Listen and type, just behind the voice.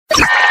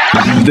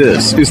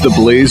This is the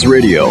Blaze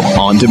Radio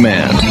on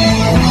demand.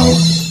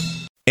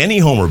 Any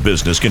home or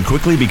business can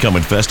quickly become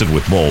infested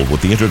with mold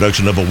with the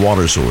introduction of a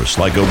water source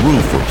like a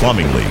roof or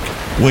plumbing leak.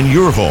 When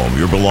your home,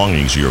 your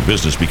belongings, or your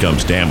business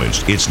becomes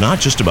damaged, it's not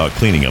just about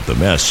cleaning up the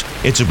mess,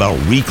 it's about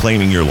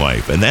reclaiming your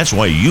life, and that's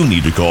why you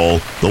need to call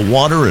the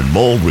Water and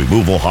Mold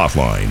Removal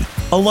Hotline.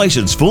 A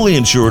licensed, fully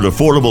insured,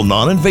 affordable,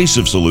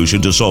 non-invasive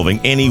solution to solving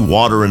any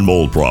water and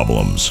mold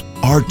problems.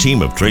 Our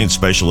team of trained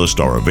specialists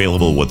are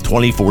available with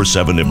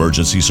 24/7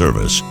 emergency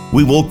service.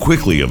 We will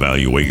quickly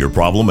evaluate your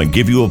problem and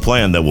give you a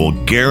plan that will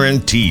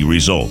guarantee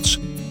results.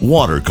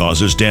 Water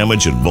causes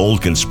damage and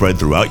mold can spread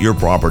throughout your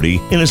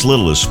property in as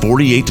little as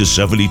 48 to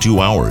 72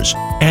 hours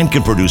and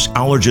can produce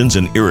allergens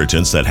and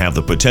irritants that have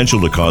the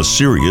potential to cause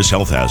serious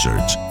health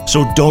hazards.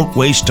 So don't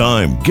waste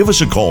time. Give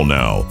us a call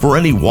now. For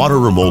any water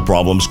or mold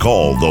problems,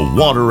 call the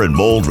Water and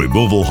Mold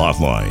Removal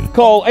Hotline.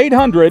 Call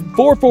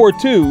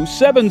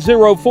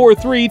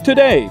 800-442-7043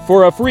 today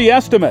for a free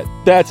estimate.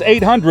 That's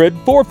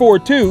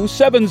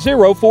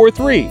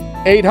 800-442-7043.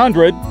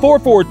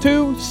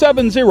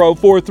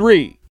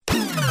 800-442-7043.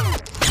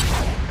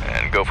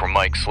 Go for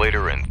Mike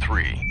Slater in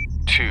 3,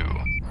 2,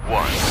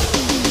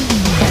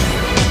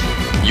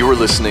 1. You're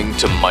listening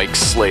to Mike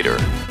Slater,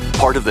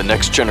 part of the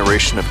next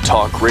generation of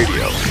talk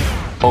radio,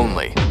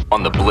 only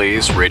on the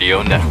Blaze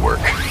Radio Network.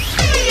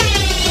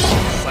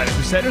 Slater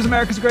Crusaders,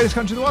 America's greatest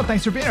country in the world.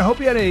 Thanks for being here. I hope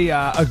you had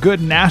a good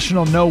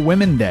National No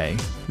Women Day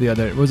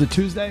was it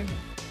Tuesday?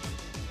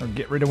 Or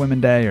Get Rid of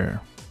Women Day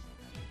or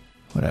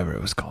whatever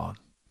it was called.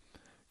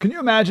 Can you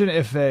imagine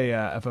if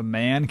a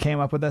man came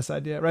up with this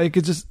idea, right?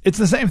 It's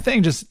the same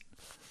thing, just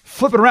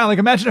flip it around. Like,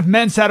 imagine if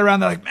men sat around,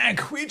 they're like, man,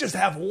 can we just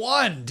have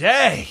one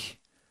day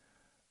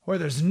where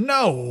there's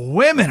no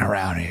women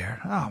around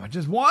here? Oh,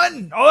 just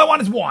one? All I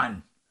want is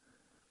one.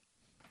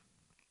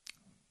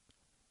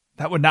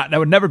 That would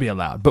never be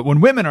allowed. But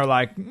when women are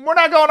like, we're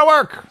not going to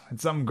work,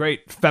 it's some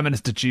great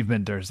feminist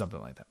achievement or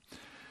something like that.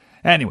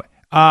 Anyway,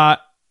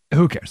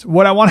 who cares?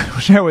 What I want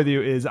to share with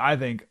you is, I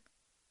think,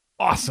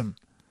 awesome.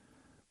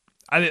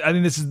 I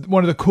think this is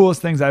one of the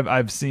coolest things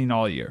I've seen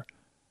all year.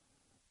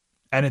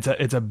 And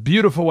it's a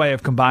beautiful way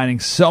of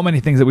combining so many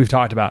things that we've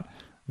talked about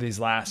these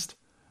last,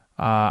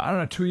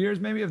 2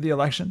 years maybe of the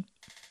election.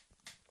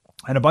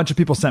 And a bunch of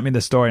people sent me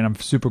this story, and I'm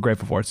super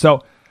grateful for it.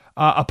 So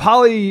a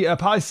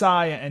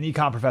poli-sci and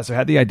econ professor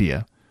had the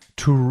idea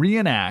to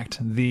reenact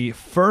the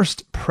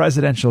first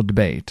presidential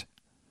debate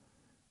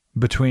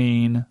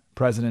between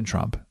President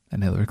Trump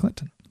and Hillary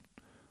Clinton.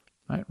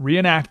 Right?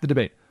 Reenact the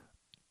debate.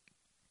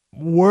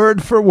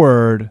 Word for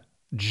word,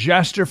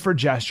 gesture for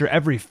gesture,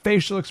 every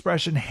facial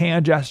expression,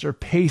 hand gesture,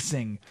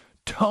 pacing,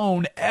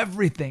 tone,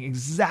 everything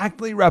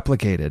exactly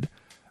replicated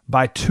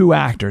by two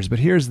actors. But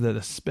here's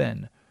the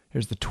spin.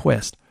 Here's the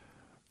twist.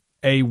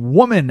 A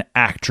woman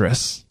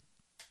actress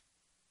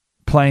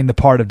playing the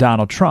part of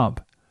Donald Trump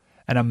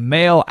and a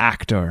male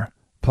actor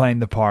playing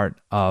the part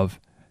of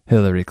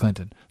Hillary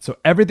Clinton. So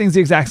everything's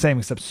the exact same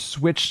except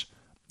switch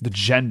the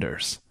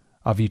genders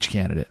of each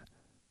candidate.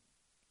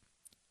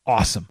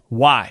 Awesome.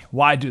 Why?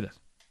 Why do this?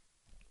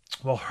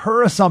 Well,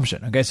 her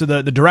assumption, okay, so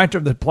the director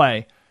of the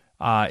play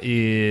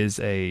is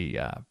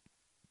a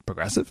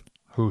progressive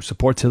who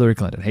supports Hillary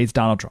Clinton, hates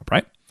Donald Trump,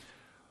 right?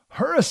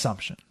 Her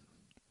assumption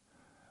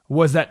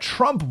was that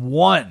Trump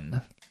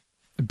won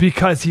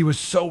because he was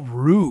so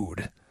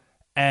rude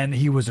and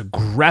he was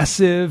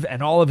aggressive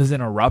and all of his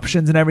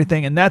interruptions and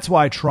everything, and that's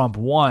why Trump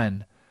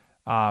won.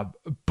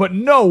 But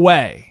no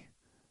way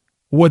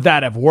would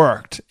that have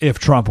worked if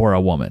Trump were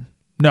a woman.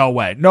 No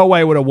way. No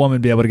way would a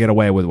woman be able to get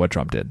away with what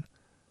Trump did.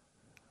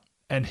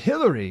 And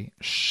Hillary,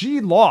 she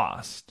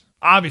lost,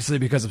 obviously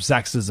because of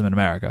sexism in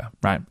America,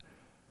 right?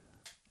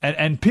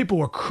 And people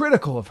were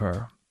critical of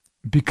her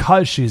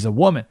because she's a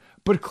woman.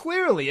 But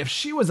clearly, if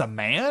she was a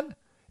man,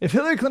 if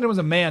Hillary Clinton was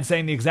a man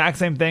saying the exact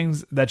same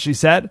things that she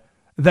said,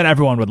 then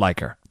everyone would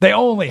like her. They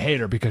only hate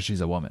her because she's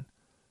a woman.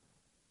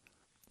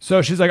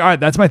 So she's like, all right,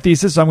 that's my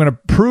thesis. So I'm going to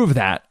prove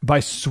that by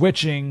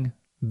switching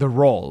the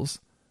roles,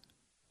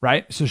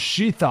 right? So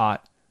she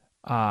thought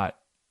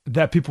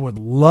that people would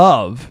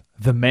love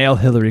the male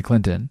Hillary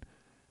Clinton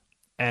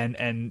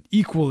and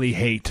equally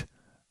hate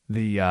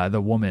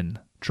the woman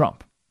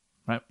Trump,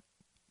 right?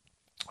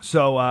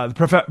 So the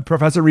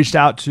professor reached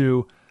out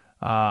to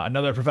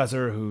another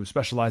professor who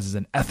specializes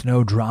in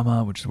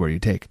ethnodrama, which is where you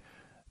take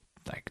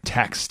like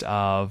text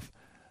of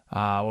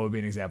what would be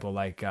an example,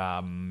 like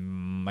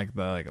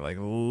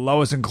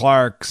Lois and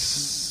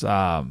Clark's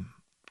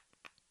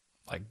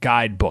like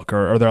guidebook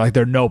or they're like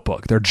their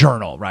notebook, their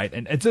journal, right?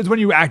 And it's when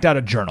you act out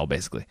a journal,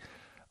 basically.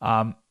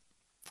 So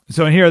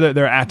in here,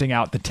 they're acting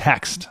out the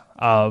text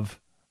of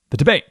the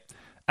debate.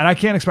 And I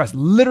can't express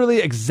literally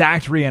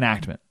exact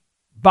reenactment,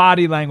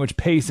 body language,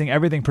 pacing,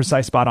 everything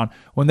precise, spot on.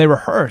 When they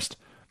rehearsed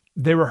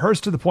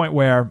to the point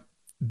where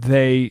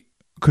they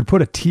could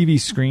put a TV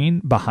screen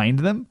behind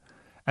them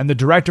and the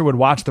director would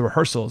watch the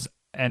rehearsals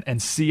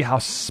and see how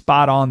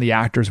spot on the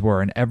actors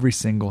were in every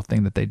single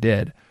thing that they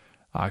did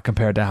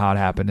compared to how it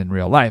happened in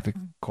real life, of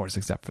course,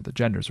 except for the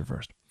genders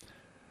reversed.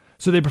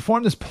 So they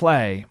performed this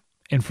play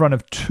in front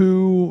of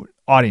 2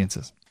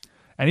 audiences.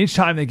 And each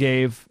time they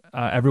gave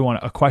everyone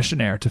a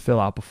questionnaire to fill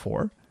out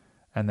before,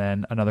 and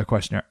then another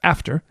questionnaire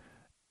after.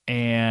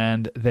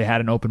 And they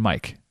had an open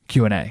mic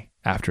Q&A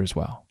after as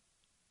well,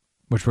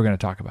 which we're going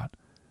to talk about.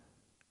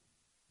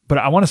 But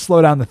I want to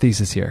slow down the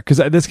thesis here because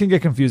this can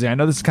get confusing. I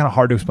know this is kind of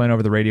hard to explain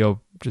over the radio.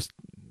 It's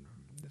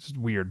just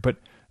weird, but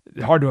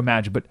hard to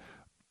imagine. But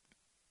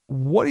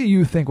what do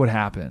you think would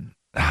happen?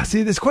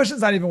 See, this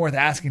question's not even worth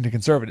asking to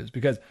conservatives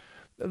because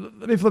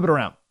let me flip it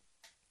around.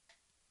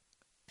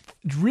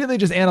 Really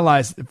just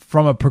analyze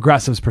from a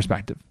progressive's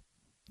perspective.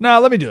 No,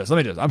 let me do this.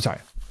 I'm sorry.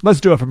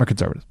 Let's do it from a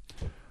conservative.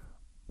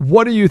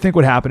 What do you think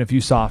would happen if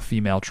you saw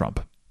female Trump?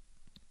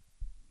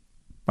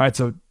 All right,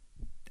 so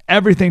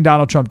everything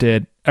Donald Trump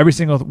did, every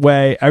single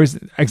way,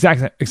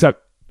 exactly,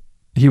 except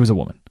he was a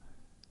woman.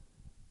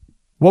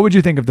 What would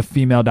you think of the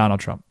female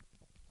Donald Trump?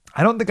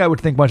 I don't think I would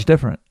think much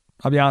different.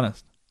 I'll be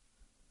honest.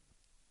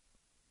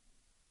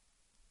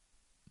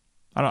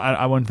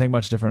 I wouldn't think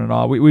much different at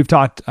all. We've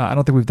talked, I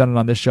don't think we've done it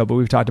on this show, but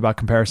we've talked about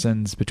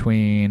comparisons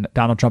between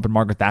Donald Trump and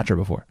Margaret Thatcher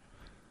before.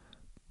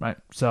 Right?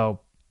 So,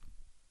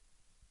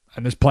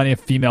 and there's plenty of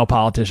female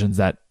politicians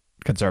that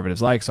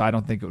conservatives like, so I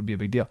don't think it would be a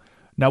big deal.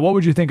 Now, what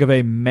would you think of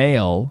a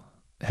male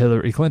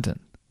Hillary Clinton?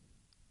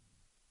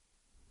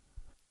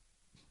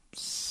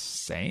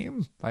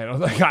 Same. I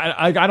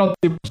don't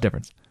see much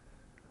difference.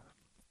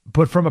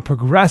 But from a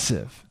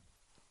progressive,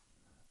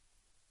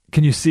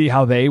 can you see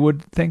how they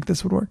would think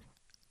this would work?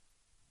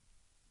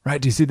 Right?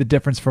 Do you see the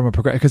difference from a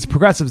progressive? Because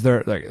progressives,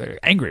 they're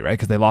angry, right?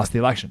 Because they lost the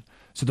election.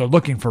 So they're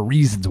looking for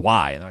reasons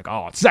why. And they're like,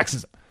 oh, it's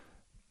sexism.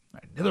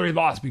 Right? Hillary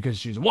lost because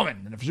she's a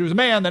woman. And if she was a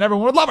man, then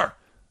everyone would love her.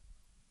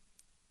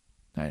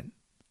 Right?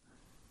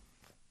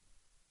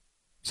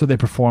 So they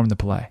perform the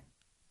play.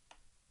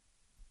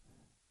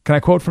 Can I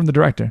quote from the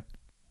director?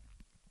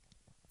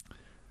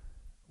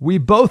 We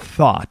both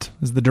thought,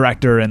 as the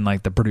director and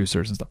like the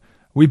producers and stuff,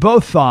 we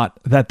both thought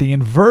that the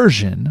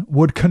inversion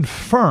would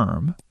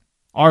confirm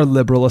our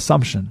liberal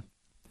assumption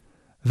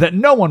that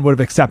no one would have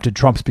accepted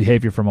Trump's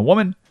behavior from a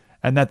woman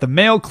and that the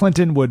male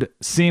Clinton would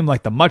seem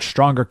like the much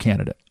stronger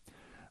candidate.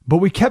 But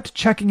we kept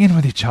checking in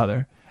with each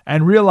other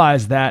and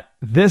realized that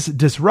this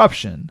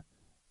disruption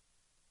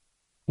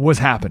was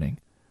happening.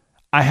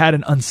 I had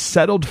an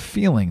unsettled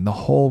feeling the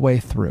whole way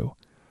through.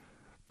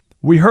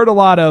 We heard a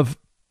lot of,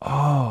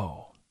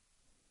 oh,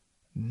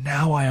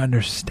 now I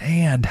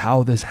understand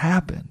how this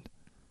happened.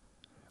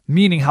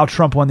 Meaning how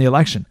Trump won the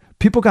election.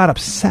 People got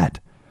upset.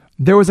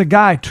 There was a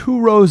guy 2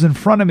 rows in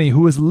front of me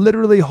who was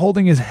literally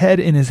holding his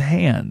head in his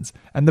hands,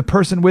 and the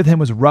person with him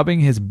was rubbing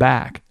his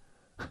back.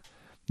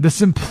 The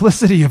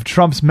simplicity of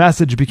Trump's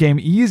message became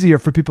easier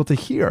for people to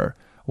hear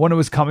when it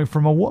was coming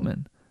from a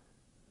woman.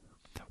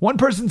 One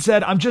person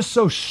said, I'm just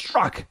so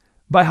struck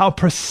by how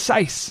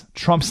precise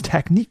Trump's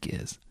technique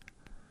is.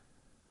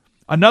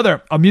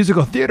 Another, a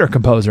musical theater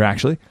composer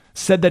actually,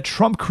 said that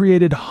Trump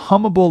created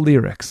hummable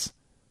lyrics,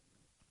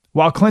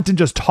 while Clinton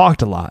just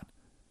talked a lot,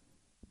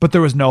 but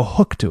there was no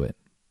hook to it.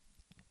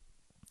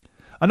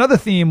 Another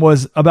theme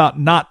was about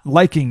not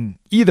liking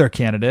either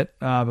candidate.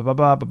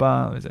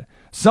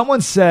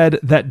 Someone said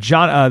that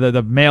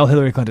the male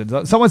Hillary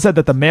Clinton, someone said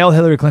that the male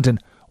Hillary Clinton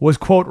was,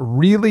 quote,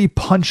 really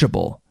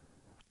punchable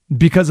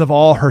because of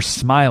all her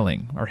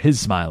smiling, or his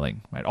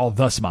smiling, right? All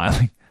the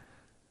smiling.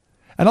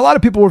 And a lot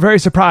of people were very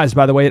surprised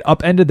by the way it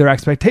upended their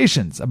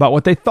expectations about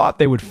what they thought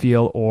they would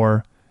feel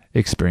or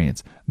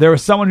experience. There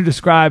was someone who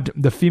described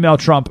the female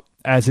Trump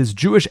as his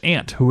Jewish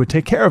aunt who would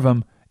take care of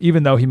him,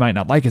 even though he might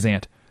not like his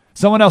aunt.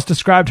 Someone else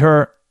described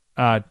her,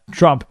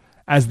 Trump,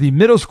 as the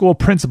middle school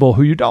principal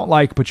who you don't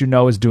like, but you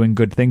know is doing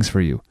good things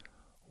for you.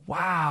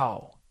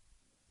 Wow.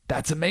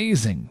 That's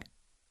amazing.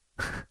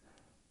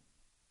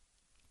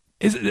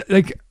 Is it,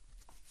 like,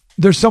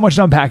 there's so much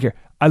to unpack here.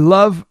 I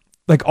love,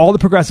 like, all the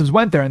progressives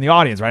went there in the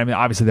audience, right? I mean,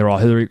 obviously they were all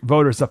Hillary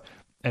voters stuff,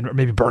 and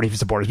maybe Bernie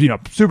supporters,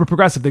 super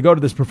progressive. They go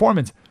to this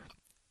performance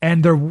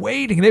and they're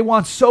waiting. They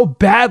want so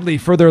badly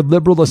for their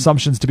liberal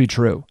assumptions to be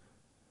true.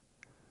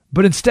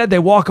 But instead they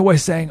walk away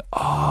saying,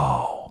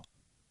 oh,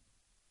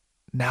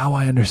 now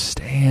I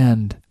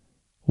understand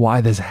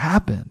why this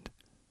happened.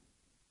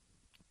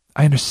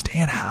 I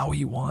understand how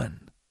he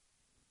won.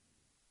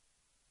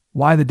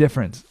 Why the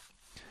difference?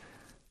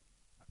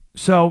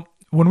 So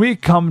when we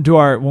come to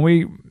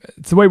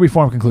it's the way we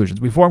form conclusions.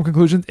 We form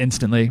conclusions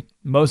instantly.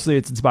 Mostly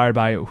it's inspired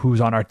by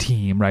who's on our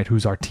team, right?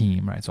 Who's our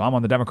team, right? So I'm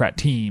on the Democrat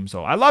team,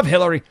 so I love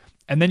Hillary.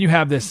 And then you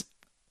have this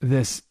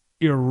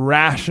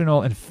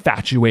irrational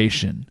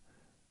infatuation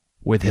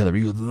with Hillary.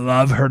 You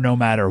love her no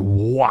matter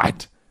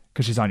what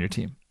because she's on your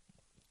team.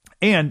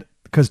 And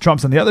because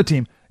Trump's on the other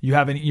team, you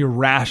have an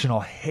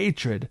irrational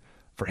hatred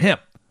for him,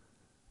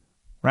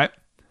 right?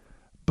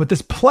 But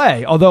this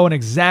play, although an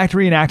exact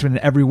reenactment in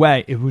every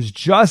way, it was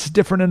just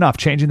different enough,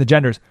 changing the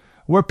genders,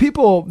 where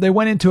people, they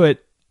went into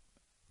it,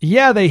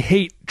 yeah, they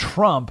hate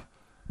Trump,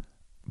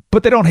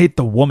 but they don't hate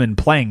the woman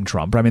playing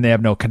Trump. I mean, they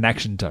have no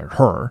connection to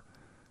her.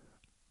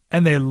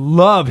 And they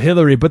love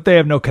Hillary, but they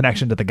have no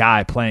connection to the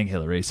guy playing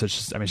Hillary. So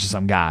it's just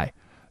some guy.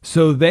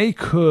 So they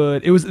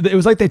could, it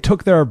was like they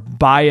took their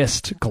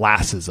biased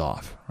glasses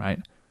off, right?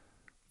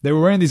 They were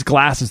wearing these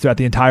glasses throughout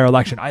the entire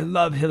election. I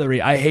love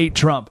Hillary. I hate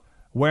Trump.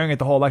 Wearing it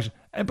the whole election.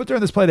 But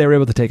during this play, they were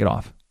able to take it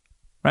off,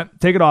 right?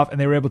 Take it off,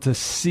 and they were able to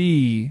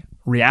see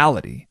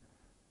reality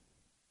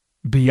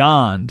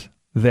beyond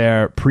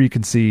their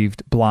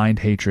preconceived blind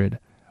hatred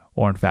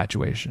or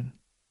infatuation.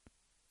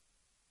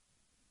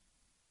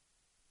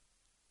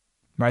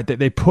 Right?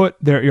 They put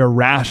their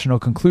irrational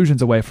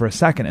conclusions away for a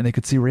second, and they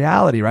could see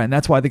reality, right? And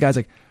that's why the guy's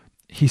like,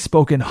 he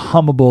spoke in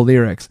hummable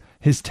lyrics.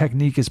 His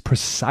technique is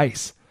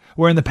precise.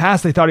 Where in the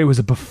past they thought he was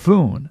a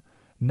buffoon,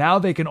 now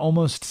they can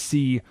almost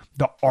see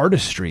the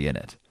artistry in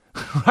it,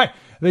 right?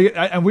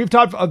 And we've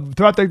talked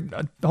throughout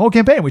the whole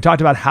campaign, we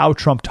talked about how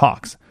Trump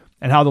talks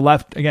and how the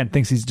left, again,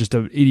 thinks he's just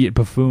an idiot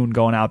buffoon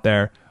going out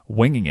there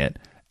winging it,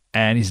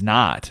 and he's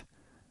not.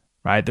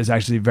 Right? There's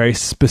actually a very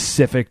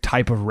specific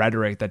type of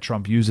rhetoric that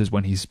Trump uses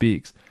when he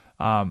speaks.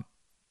 And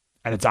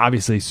it's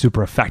obviously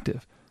super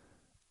effective.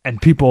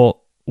 And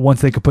people,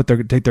 once they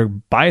could take their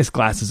bias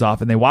glasses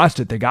off and they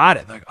watched it, they got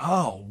it. They're like,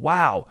 oh,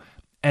 wow.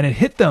 And it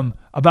hit them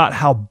about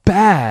how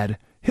bad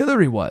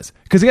Hillary was.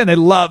 Because again, they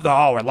love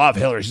I love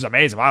Hillary. She's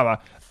amazing. Blah, blah.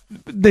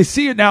 They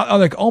see it now.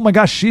 Like, oh my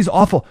gosh, she's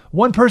awful.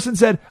 One person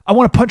said, I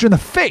want to punch her in the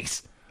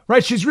face.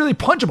 Right? She's really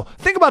punchable.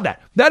 Think about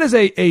that. That is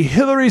a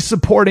Hillary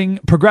supporting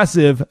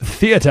progressive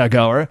theater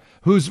goer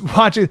who's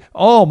watching.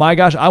 Oh my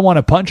gosh, I want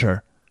to punch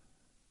her.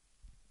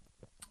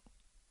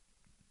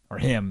 Or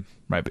him,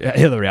 right?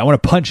 Hillary. I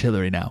want to punch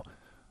Hillary now.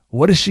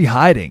 What is she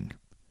hiding?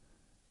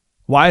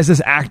 Why is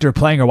this actor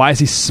playing her? Why is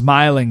he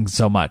smiling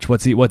so much?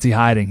 What's he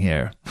hiding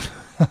here?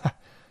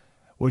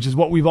 Which is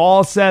what we've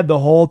all said the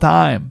whole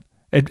time.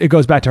 It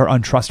goes back to her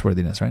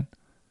untrustworthiness, right?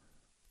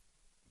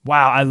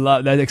 Wow, I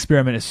love that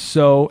experiment. Is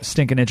so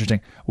stinking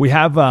interesting. We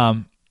have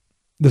the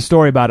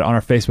story about it on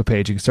our Facebook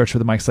page. You can search for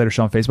the Mike Slater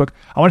Show on Facebook.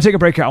 I want to take a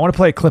break here. I want to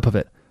play a clip of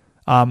it.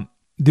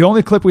 The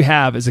only clip we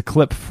have is a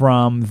clip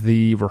from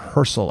the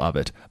rehearsal of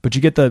it, but you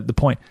get the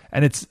point,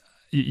 and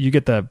you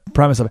get the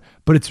premise of it.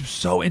 But it's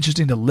so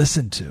interesting to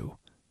listen to.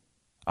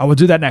 I will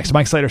do that next.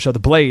 Mike Slater Show, the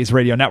Blaze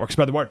Radio Network.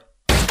 Spread the word.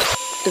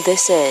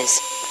 This is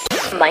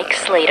Mike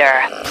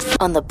Slater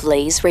on the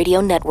Blaze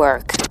Radio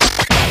Network.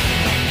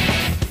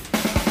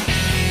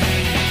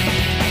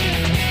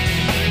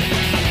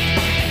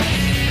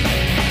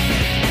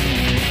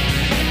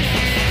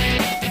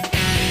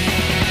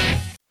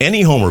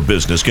 Any home or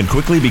business can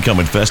quickly become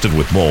infested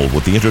with mold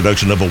with the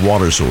introduction of a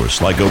water source,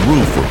 like a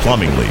roof or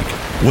plumbing leak.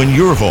 When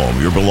your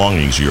home, your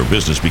belongings, or your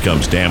business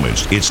becomes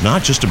damaged, it's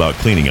not just about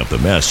cleaning up the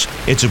mess,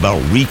 it's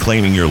about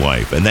reclaiming your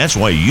life, and that's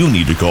why you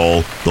need to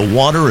call the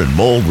Water and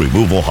Mold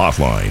Removal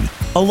Hotline.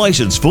 A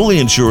licensed, fully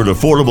insured,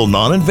 affordable,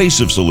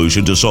 non-invasive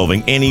solution to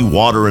solving any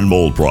water and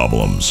mold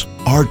problems.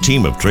 Our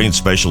team of trained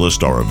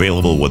specialists are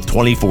available with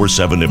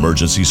 24/7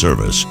 emergency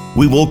service.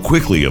 We will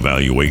quickly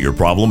evaluate your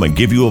problem and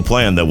give you a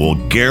plan that will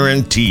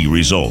guarantee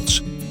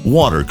results.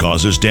 Water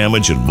causes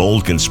damage and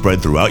mold can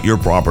spread throughout your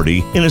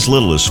property in as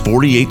little as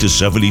 48 to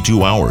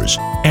 72 hours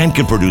and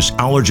can produce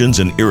allergens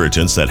and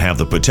irritants that have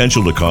the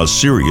potential to cause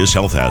serious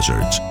health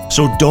hazards.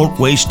 So don't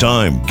waste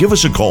time. Give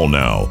us a call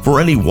now. For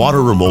any water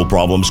or mold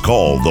problems,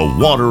 call the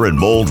Water and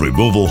Mold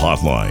Removal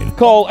Hotline.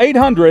 Call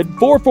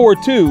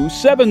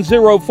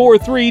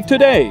 800-442-7043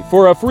 today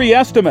for a free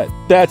estimate.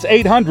 That's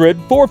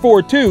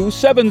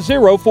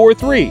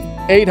 800-442-7043.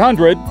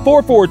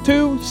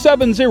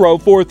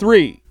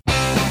 800-442-7043.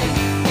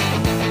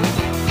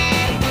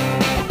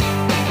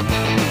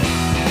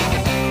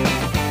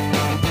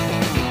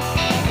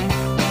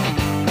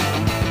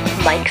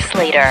 Mike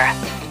Slater.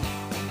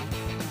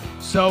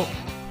 So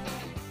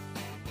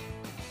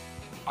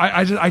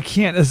I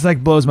can't. This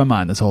like blows my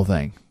mind. This whole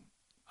thing.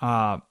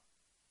 Again,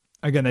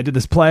 they did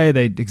this play.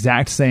 They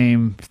exact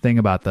same thing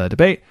about the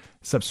debate,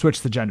 except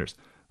switch the genders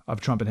of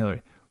Trump and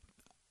Hillary.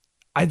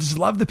 I just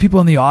love the people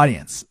in the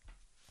audience.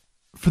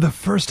 For the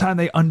first time,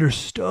 they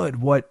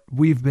understood what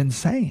we've been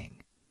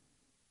saying.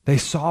 They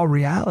saw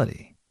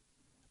reality.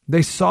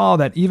 They saw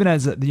that even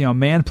as a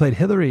man played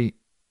Hillary,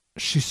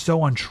 she's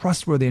so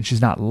untrustworthy and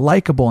she's not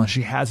likable and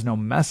she has no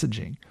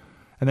messaging.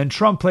 And then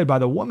Trump, played by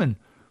the woman,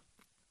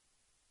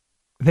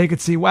 they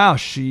could see, wow,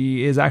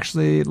 she is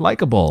actually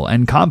likable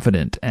and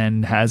confident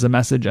and has a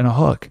message and a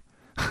hook.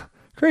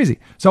 Crazy.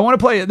 So I want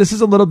to play, this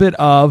is a little bit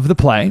of the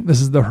play. This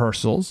is the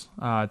rehearsals.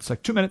 It's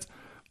like 2 minutes.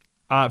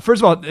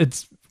 First of all,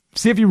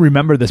 see if you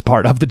remember this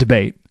part of the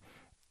debate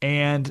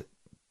and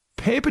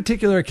pay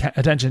particular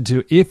attention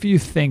to if you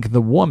think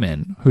the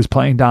woman who's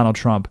playing Donald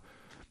Trump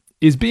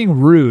is being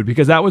rude,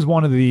 because that was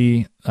one of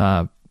the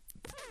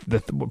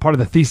part of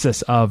the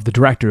thesis of the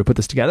director who put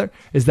this together,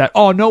 is that,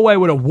 oh, no way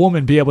would a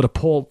woman be able to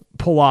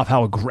pull off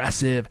how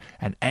aggressive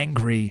and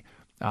angry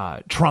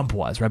Trump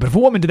was, right? But if a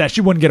woman did that,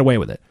 she wouldn't get away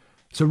with it.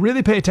 So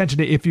really pay attention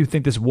to if you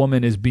think this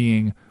woman is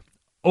being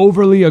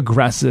overly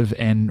aggressive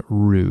and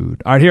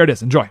rude. All right, here it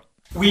is. Enjoy.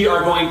 We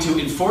are going to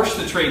enforce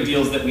the trade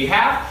deals that we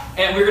have,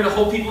 and we're going to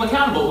hold people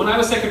accountable. When I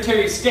was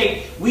Secretary of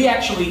State, we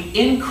actually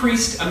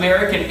increased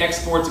American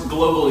exports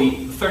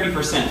globally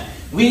 30%.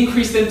 We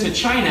increased them to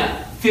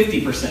China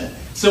 50%.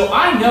 So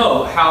I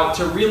know how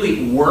to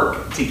really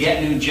work to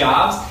get new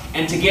jobs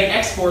and to get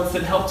exports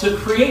that help to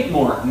create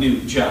more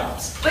new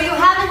jobs. But you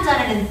haven't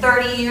done it in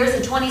 30 years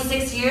or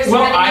 26 years.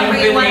 Well, I have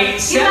been a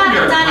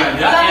senator,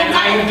 Brenda, and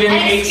I have been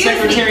a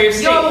secretary of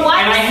state, and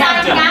I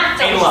have done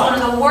a lot.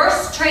 One of the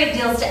worst trade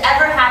deals to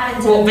ever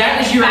happen to well, the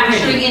that is your opinion.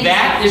 manufacturing industry.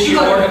 That is you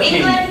your go to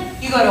opinion. England,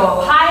 you go to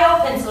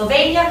Ohio,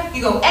 Pennsylvania,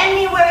 you go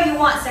anywhere you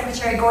want,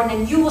 Secretary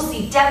Gordon, and you will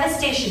see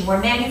devastation where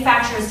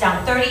manufacturers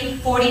down 30,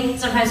 40,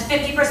 sometimes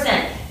 50%.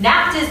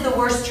 NAFTA is the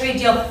worst trade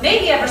deal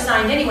maybe ever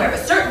signed anywhere,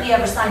 but certainly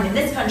ever signed in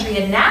this country,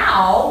 and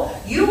now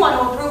you want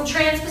to approve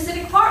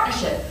Trans-Pacific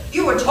Partnership.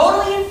 You were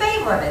totally in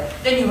favor of it.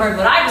 Then you heard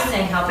what I was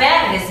saying, how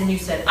bad it is, and you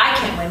said, I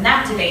can't win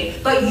that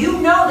debate. But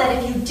you know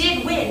that if you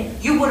did win,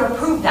 you would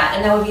approve that,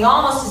 and that would be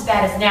almost as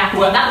bad as NAFTA.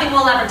 Well, nothing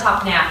will ever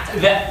top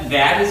NAFTA.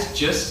 That is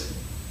just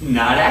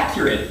not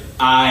accurate.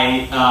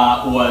 I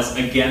was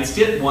against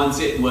it once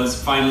it was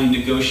finally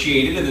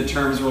negotiated and the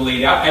terms were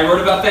laid out. I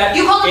wrote about that.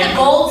 You called it the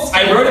gold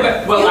standard. I wrote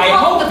about. Well, I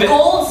hope it the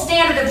gold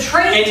standard of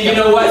trade. And you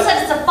know what? You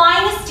said it's the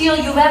finest deal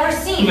you've ever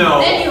seen. No.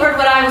 Then you heard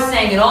what I was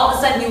saying, and all of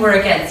a sudden you were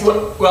against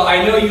it. Well,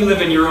 I know you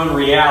live in your own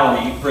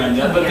reality,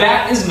 Brenda, but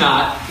that is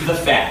not the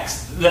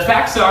facts. The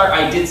facts are,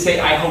 I did say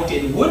I hoped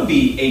it would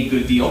be a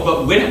good deal,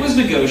 but when it was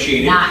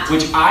negotiated,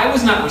 which I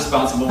was not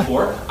responsible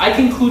for, I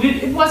concluded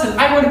it wasn't.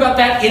 I wrote about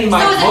that in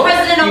my book. So is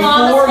it President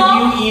Obama's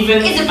fault? You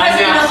even is it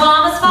President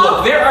Obama's fault?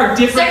 Look, there are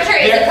different...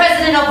 Secretary, is it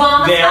President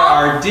Obama's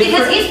fault?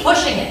 Because he's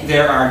pushing it.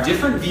 There are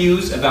different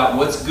views about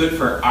what's good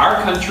for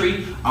our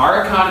country,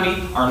 our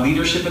economy, our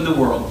leadership in the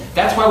world.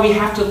 That's why we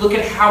have to look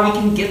at how we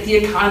can get the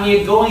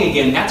economy going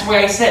again. That's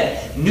why I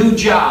said new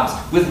jobs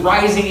with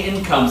rising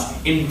incomes,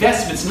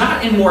 investments,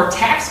 not in more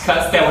tax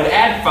cuts that would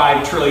add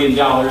 $5 trillion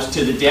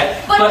to the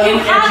debt. But you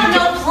have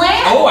no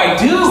plan. Oh, I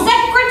do.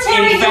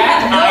 Secretary, in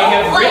fact, you have no I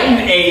have plan.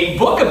 written a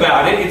book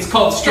about it. It's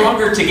called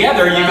Stronger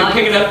Together. You can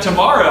pick it up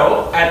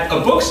tomorrow at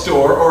a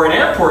bookstore or an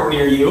airport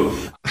near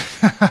you.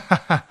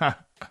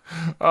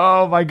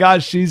 Oh my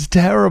gosh, she's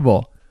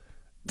terrible.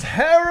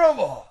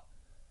 Terrible.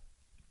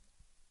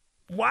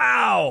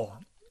 Wow.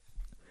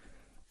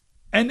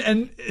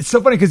 And it's so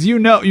funny because you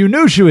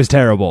knew she was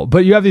terrible,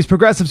 but you have these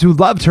progressives who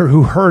loved her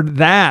who heard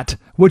that,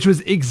 which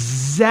was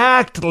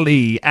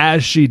exactly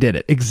as she did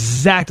it.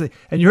 Exactly.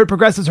 And you heard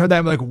progressives heard that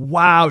and were like,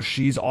 wow,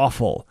 she's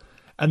awful.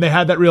 And they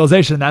had that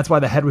realization. And that's why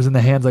the head was in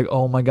the hands like,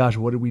 oh my gosh,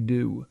 what did we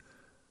do?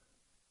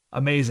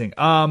 Amazing.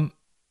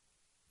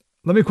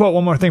 Let me quote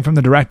one more thing from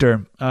the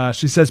director.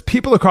 She says,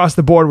 people across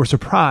the board were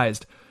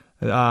surprised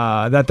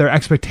that their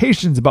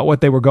expectations about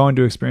what they were going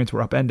to experience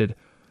were upended.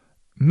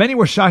 Many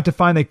were shocked to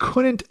find they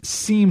couldn't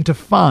seem to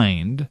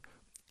find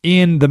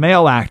in the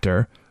male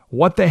actor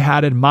what they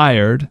had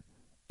admired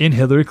in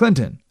Hillary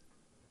Clinton.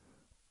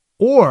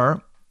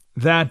 Or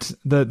that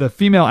the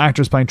female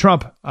actress playing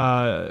Trump,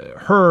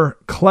 her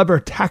clever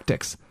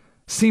tactics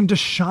seemed to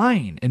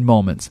shine in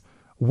moments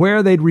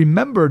where they'd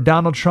remember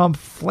Donald Trump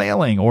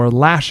flailing or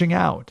lashing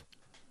out.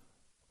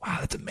 Wow,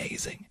 that's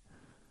amazing.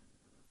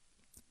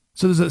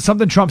 So there's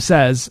something Trump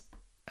says,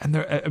 and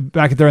they're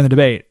back there in the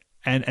debate,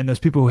 and those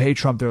people who hate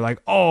Trump, they're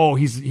like, oh,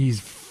 he's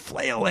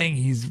flailing,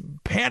 he's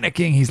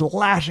panicking, he's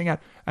lashing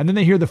out. And then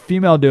they hear the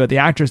female do it, the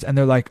actress, and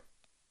they're like,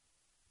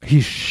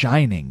 he's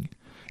shining.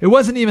 It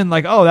wasn't even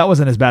like, oh, that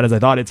wasn't as bad as I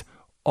thought. It's,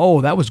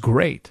 oh, that was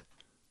great.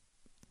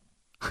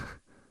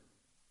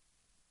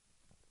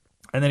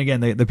 And then again,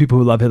 the people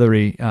who love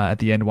Hillary at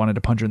the end wanted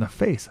to punch her in the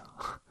face.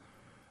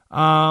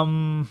 I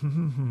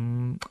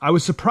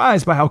was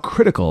surprised by how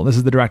critical, this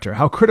is the director,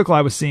 how critical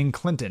I was seeing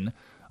Clinton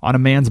on a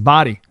man's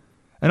body.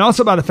 And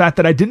also by the fact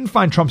that I didn't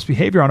find Trump's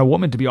behavior on a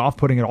woman to be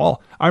off-putting at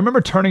all. I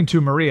remember turning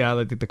to Maria,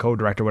 like the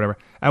co-director or whatever,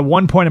 at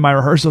one point in my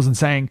rehearsals and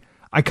saying,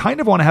 I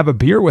kind of want to have a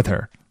beer with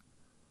her.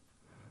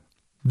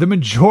 The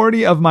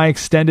majority of my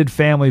extended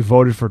family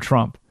voted for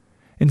Trump.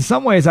 In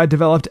some ways, I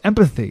developed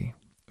empathy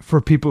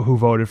for people who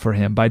voted for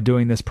him by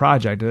doing this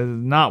project. It is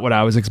not what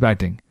I was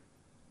expecting.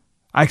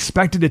 I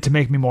expected it to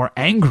make me more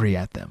angry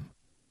at them.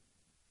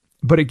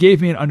 But it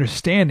gave me an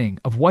understanding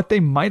of what they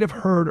might have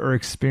heard or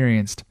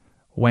experienced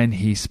when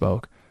he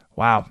spoke.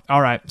 Wow.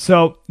 All right.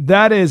 So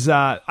that is,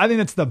 I think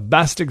that's the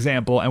best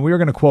example, and we are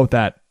going to quote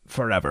that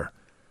forever.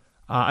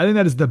 I think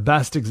that is the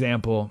best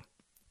example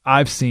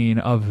I've seen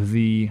of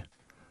the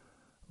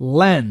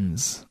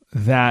lens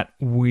that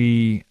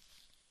we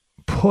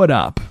put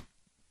up,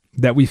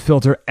 that we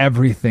filter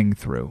everything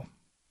through.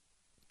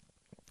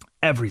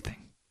 Everything.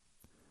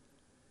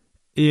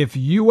 If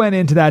you went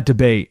into that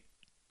debate,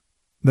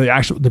 the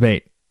actual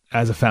debate,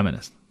 as a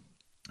feminist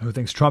who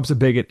thinks Trump's a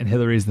bigot and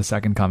Hillary is the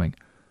second coming,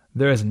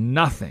 there's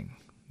nothing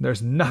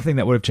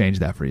that would have changed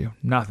that for you.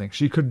 Nothing.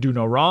 She could do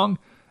no wrong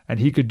and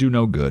he could do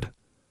no good.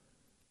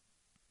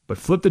 But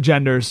flip the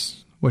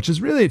genders, which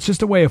is really, it's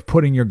just a way of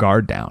putting your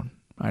guard down,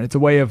 right? It's a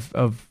way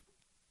of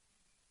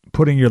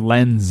putting your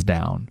lens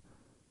down,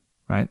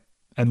 right?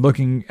 And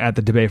looking at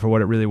the debate for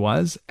what it really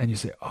was. And you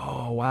say,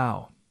 oh,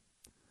 wow.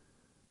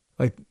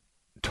 Like,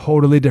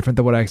 totally different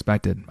than what I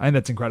expected. I think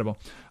that's incredible.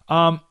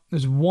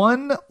 There's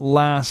one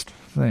last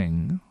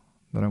thing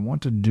that I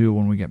want to do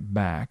when we get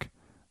back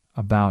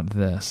about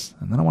this.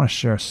 And then I want to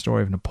share a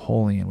story of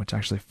Napoleon, which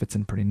actually fits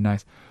in pretty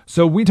nice.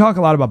 So we talk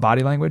a lot about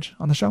body language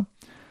on the show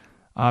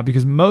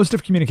because most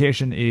of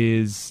communication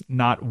is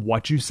not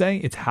what you say,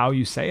 it's how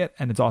you say it,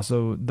 and it's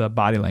also the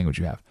body language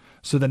you have.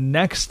 So the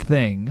next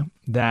thing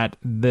that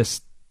the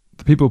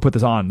people who put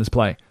this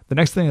play, the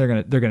next thing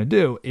they're gonna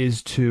do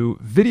is to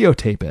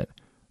videotape it,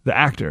 the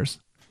actors,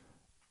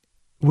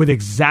 with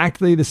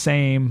exactly the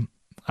same.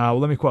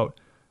 Let me quote.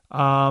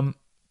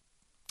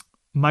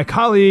 My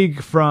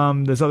colleague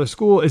from this other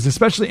school is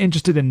especially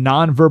interested in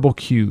nonverbal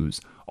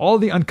cues, all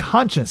the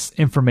unconscious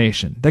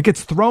information that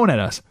gets thrown at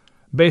us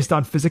based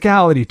on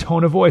physicality,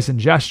 tone of voice,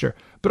 and gesture,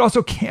 but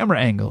also camera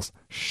angles,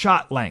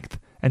 shot length,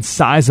 and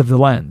size of the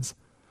lens,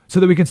 so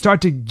that we can start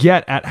to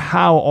get at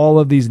how all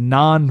of these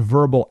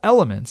nonverbal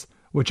elements,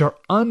 which are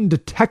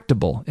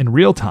undetectable in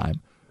real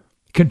time,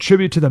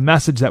 contribute to the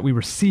message that we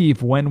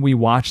receive when we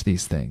watch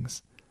these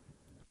things.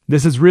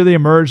 This has really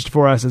emerged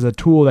for us as a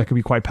tool that can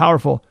be quite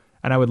powerful,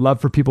 and I would love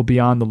for people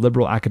beyond the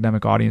liberal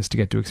academic audience to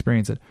get to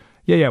experience it.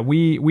 Yeah,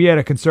 we had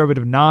a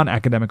conservative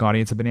non-academic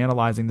audience have been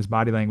analyzing this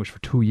body language for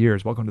 2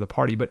 years. Welcome to the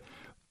party. But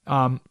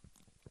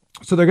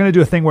so they're going to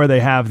do a thing where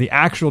they have the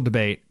actual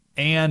debate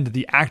and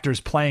the actors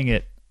playing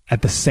it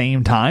at the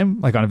same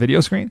time, like on a video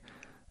screen,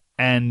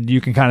 and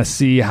you can kind of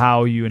see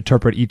how you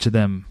interpret each of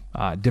them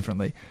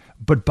differently.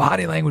 But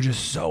body language is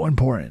so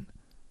important.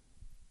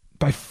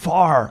 By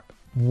far,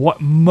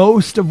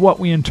 most of what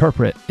we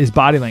interpret is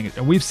body language.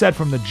 And we've said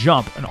from the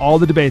jump in all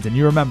the debates, and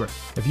you remember,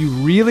 if you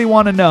really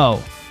want to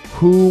know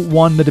who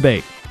won the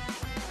debate,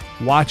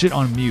 watch it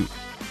on mute.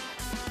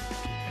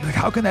 You're like,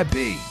 how can that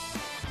be?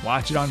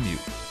 Watch it on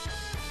mute.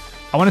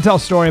 I want to tell a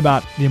story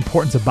about the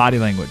importance of body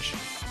language.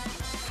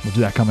 We'll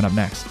do that coming up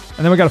next.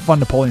 And then we got a fun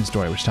Napoleon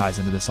story, which ties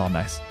into this all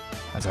nice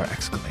as our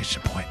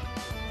exclamation point.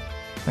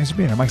 Thanks for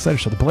being here. Mike Slater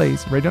Show, The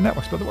Blaze Radio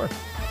Network. Spread the word.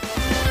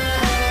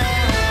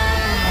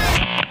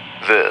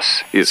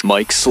 This is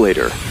Mike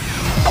Slater,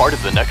 part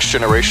of the next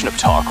generation of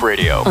talk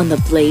radio. On the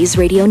Blaze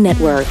Radio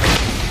Network.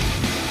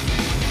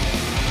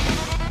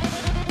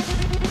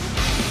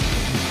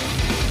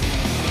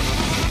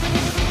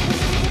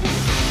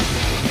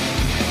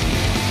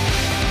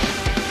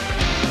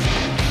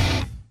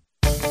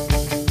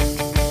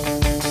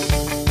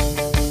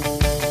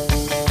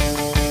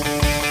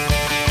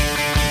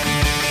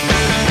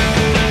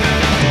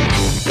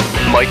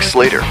 Mike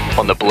Slater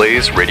on the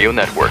Blaze Radio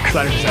Network.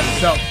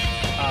 So,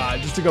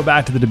 just to go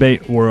back to the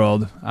debate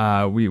world,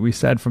 we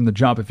said from the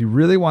jump, if you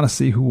really want to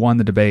see who won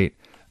the debate,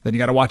 then you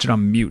got to watch it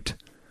on mute.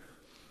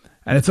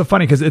 And it's so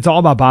funny because it's all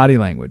about body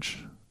language.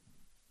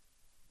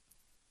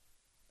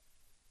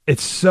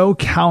 It's so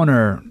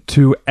counter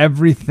to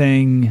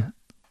everything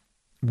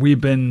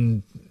we've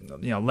been,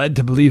 led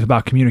to believe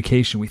about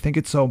communication. We think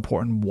it's so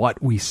important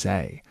what we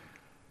say.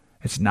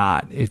 It's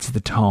not. It's the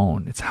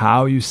tone. It's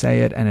how you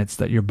say it, and it's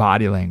your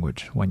body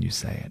language when you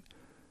say it.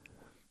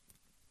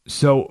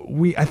 So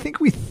I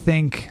think we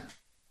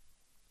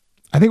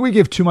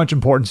give too much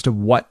importance to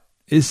what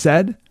is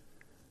said,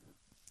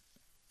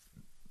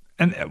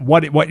 and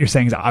what you're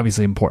saying is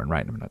obviously important,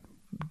 right? I'm not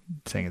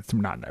saying it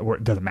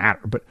doesn't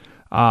matter, but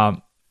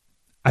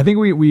I think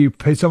we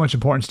pay so much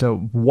importance to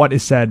what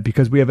is said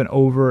because we have an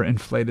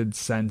overinflated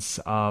sense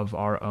of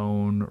our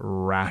own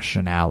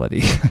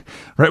rationality,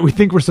 right? We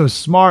think we're so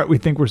smart, we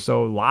think we're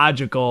so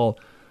logical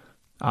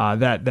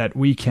that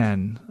we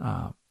can.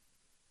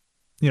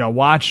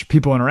 Watch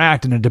people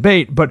interact in a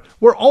debate, but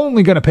we're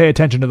only going to pay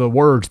attention to the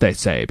words they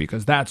say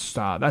because that's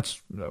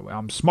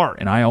I'm smart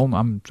and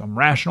I'm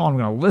rational. I'm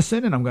going to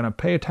listen and I'm going to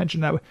pay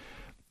attention that way.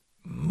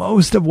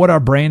 Most of what our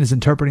brain is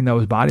interpreting though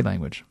is body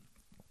language.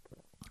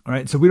 All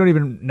right, so we don't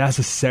even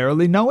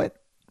necessarily know it,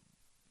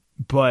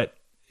 but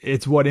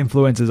it's what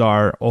influences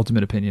our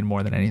ultimate opinion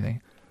more than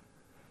anything.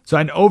 So,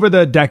 and over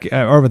the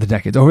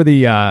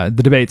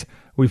debates,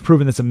 we've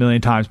proven this a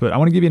million times. But I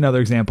want to give you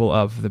another example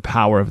of the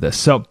power of this.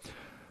 So,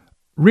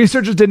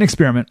 researchers did an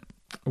experiment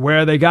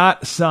where they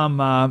got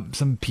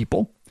some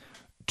people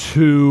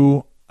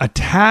to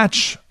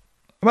attach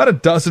about a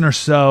dozen or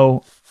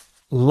so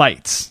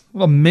lights,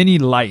 little mini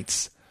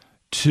lights,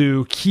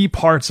 to key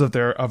parts of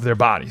their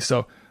body.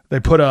 So they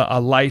put a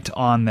light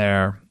on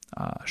their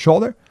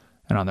shoulder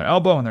and on their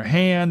elbow and their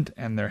hand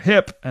and their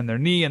hip and their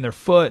knee and their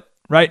foot,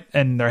 right?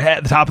 And their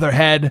head, the top of their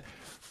head,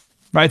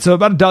 right? So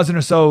about a dozen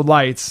or so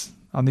lights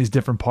on these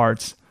different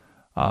parts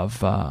of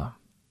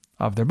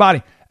their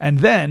body. And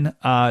then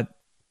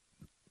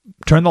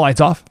turn the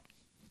lights off,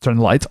 turn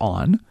the lights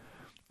on,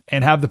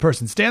 and have the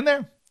person stand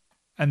there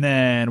and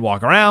then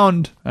walk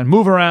around and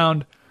move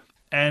around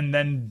and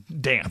then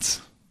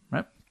dance,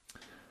 right?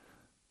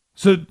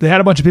 So they had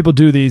a bunch of people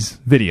do these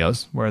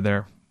videos where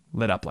they're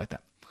lit up like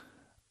that.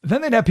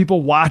 Then they'd have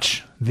people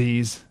watch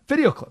these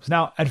video clips.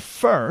 Now, at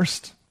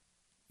first,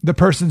 the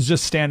person's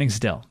just standing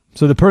still.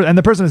 So the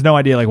person has no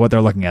idea like what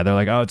they're looking at. They're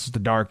like, oh, it's just a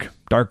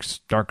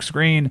dark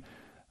screen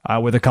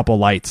with a couple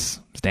lights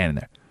standing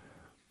there.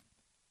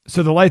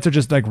 So the lights are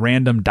just like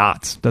random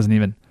dots.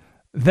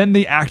 Then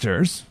the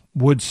actors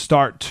would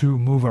start to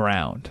move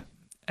around.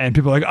 And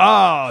people are like,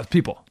 oh, it's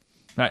people.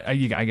 I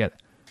get it.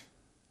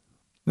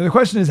 The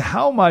question is,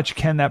 how much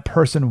can that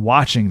person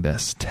watching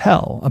this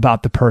tell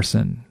about the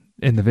person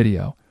in the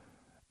video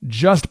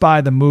just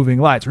by the moving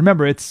lights?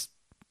 Remember, it's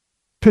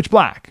pitch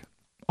black.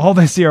 All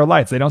they see are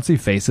lights. They don't see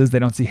faces. They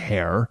don't see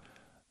hair.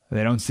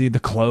 They don't see the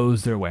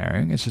clothes they're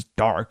wearing. It's just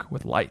dark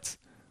with lights,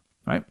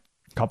 right?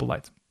 A couple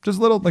lights. Just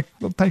little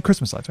tiny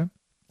Christmas lights, right?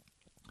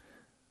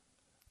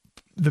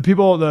 The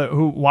people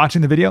who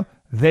watching the video,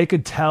 they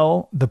could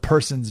tell the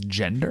person's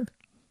gender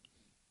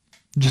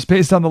just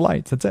based on the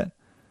lights. That's it.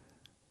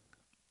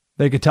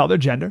 They could tell their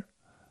gender.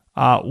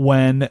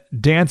 When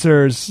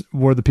dancers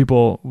were the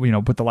people,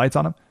 put the lights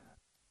on them,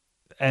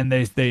 and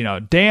they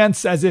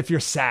dance as if you're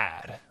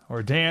sad,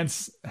 or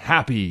dance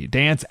happy,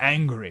 dance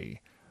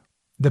angry.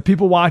 The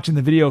people watching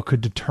the video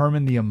could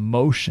determine the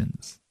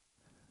emotions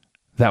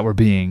that were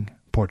being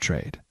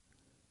portrayed.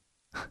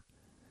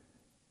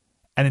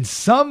 And in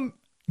some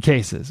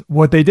cases,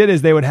 what they did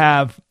is they would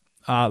have,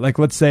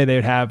 let's say they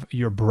would have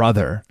your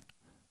brother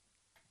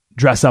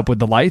dress up with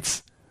the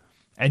lights,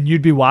 and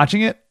you'd be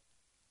watching it,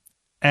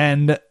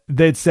 and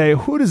they'd say,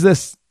 who does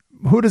this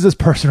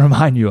person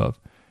remind you of?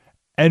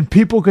 And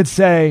people could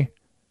say,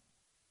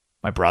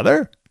 my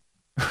brother?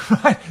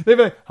 They'd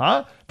be like,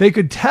 huh? They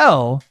could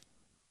tell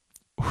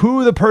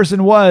who the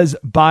person was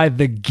by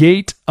the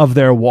gait of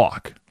their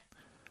walk.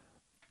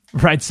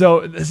 Right?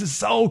 So this is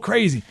so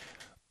crazy.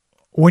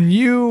 When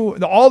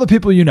all the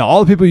people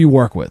all the people you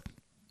work with,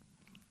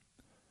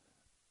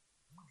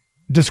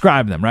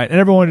 describe them, right? And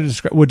everyone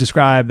would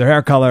describe their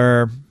hair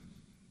color,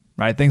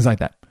 right? Things like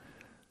that.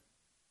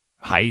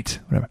 Height,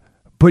 whatever.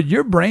 But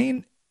your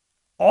brain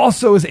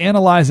also is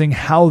analyzing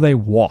how they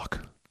walk,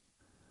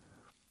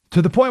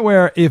 to the point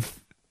where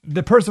if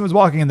the person was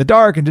walking in the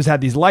dark and just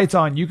had these lights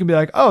on, you can be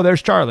like, oh,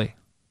 there's Charlie.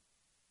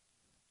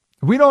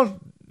 We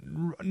don't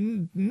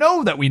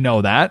know that we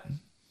know that,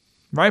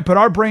 right? But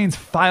our brains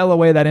file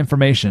away that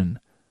information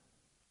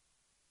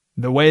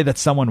the way that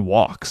someone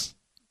walks.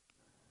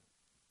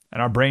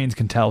 And our brains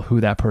can tell who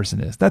that person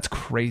is. That's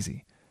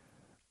crazy.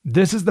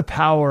 This is the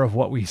power of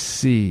what we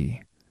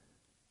see,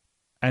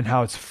 and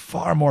how it's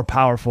far more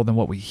powerful than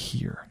what we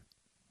hear.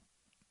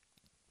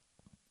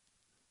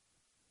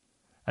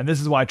 And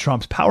this is why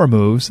Trump's power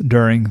moves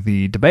during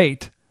the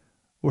debate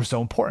were so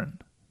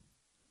important.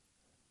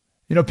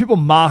 People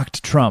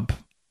mocked Trump.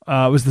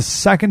 It was the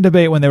second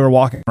debate when they were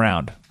walking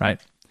around,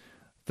 right?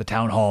 The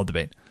town hall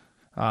debate.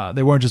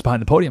 They weren't just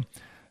behind the podium.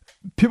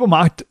 People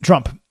mocked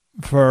Trump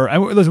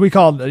and we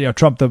called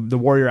Trump the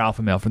warrior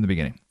alpha male from the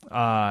beginning.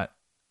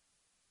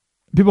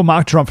 People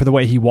mocked Trump for the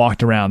way he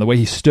walked around, the way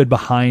he stood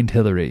behind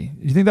Hillary.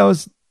 You think that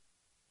was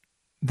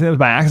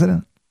by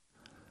accident?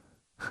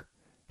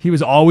 He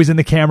was always in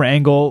the camera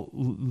angle,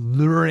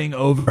 luring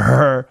over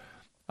her.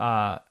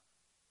 That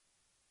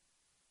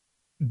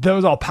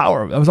was all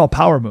power. That was all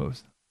power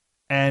moves.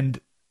 And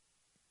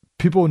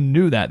people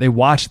knew that. They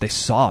watched, they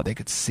saw it, they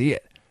could see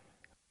it.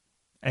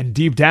 And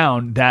deep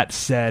down, that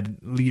said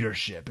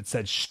leadership. It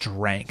said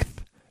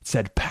strength. It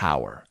said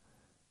power.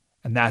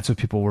 And that's what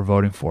people were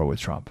voting for with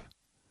Trump.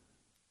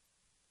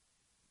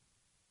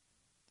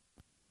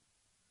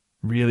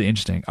 Really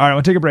interesting. All right,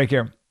 we'll take a break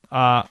here.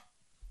 I'll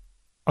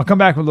come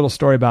back with a little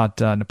story about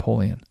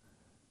Napoleon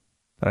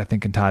that I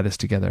think can tie this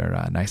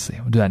together nicely.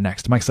 We'll do that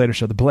next. Mike Slater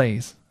Show, The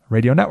Blaze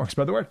Radio Network.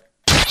 Spread the word.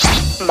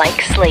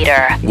 Mike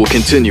Slater. We'll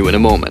continue in a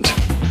moment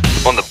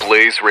on the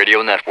Blaze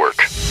Radio Network.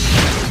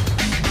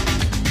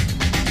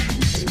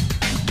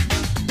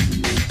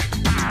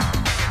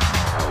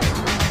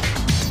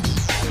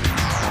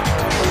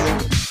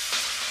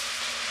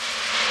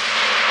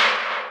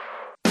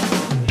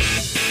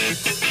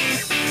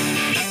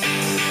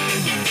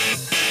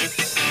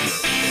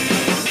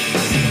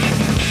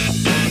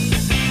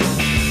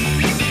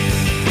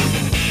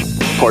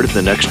 Part of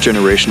the next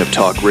generation of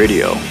talk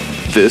radio.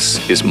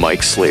 This is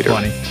Mike Slater.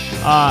 Funny.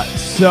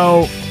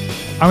 So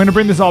I'm going to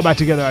bring this all back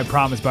together, I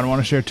promise, but I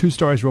want to share two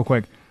stories real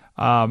quick.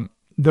 The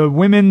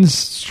women's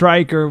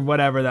strike or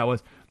whatever that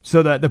was.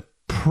 So that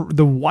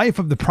the wife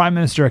of the Prime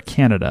Minister of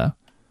Canada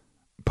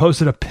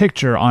posted a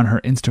picture on her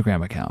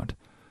Instagram account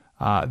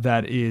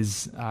that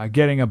is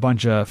getting a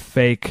bunch of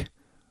fake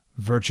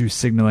virtue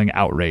signaling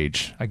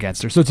outrage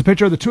against her. So it's a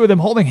picture of the two of them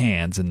holding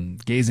hands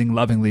and gazing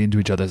lovingly into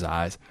each other's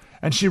eyes.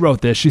 And she wrote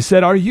this. She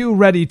said, "Are you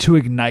ready to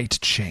ignite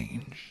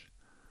change?"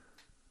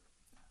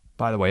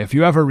 By the way, if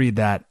you ever read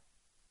that,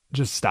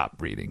 just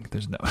stop reading.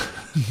 There's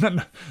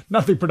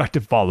nothing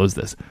productive follows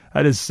this.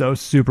 That is so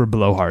super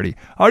blowhardy.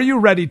 Are you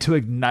ready to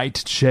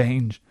ignite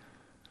change?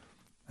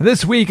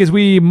 This week, as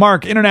we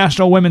mark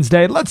International Women's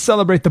Day, let's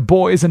celebrate the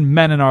boys and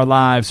men in our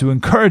lives who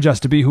encourage us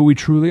to be who we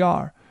truly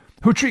are,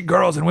 who treat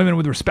girls and women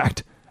with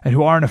respect, and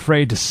who aren't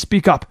afraid to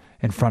speak up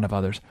in front of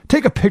others.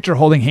 Take a picture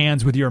holding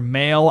hands with your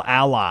male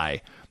ally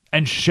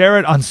and share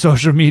it on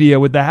social media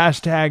with the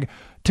hashtag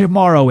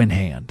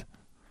 #TomorrowInHand.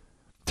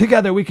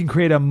 Together, we can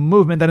create a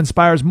movement that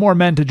inspires more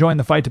men to join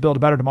the fight to build a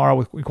better tomorrow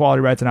with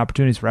equality rights and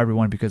opportunities for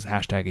everyone, because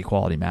hashtag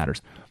equality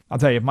matters. I'll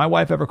tell you, if my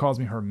wife ever calls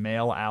me her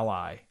male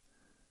ally,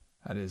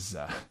 that is,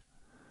 we're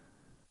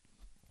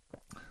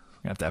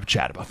going to have a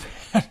chat about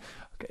that.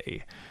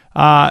 Okay.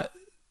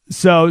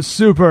 So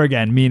super,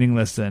 again,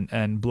 meaningless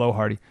and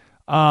blowhardy.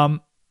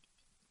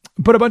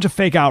 Put a bunch of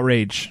fake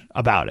outrage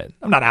about it.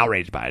 I'm not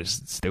outraged by it. It's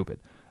just stupid.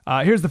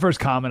 Here's the first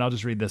comment. I'll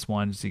just read this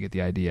one so you get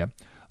the idea.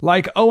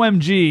 Like,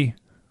 OMG,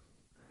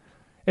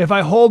 if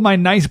I hold my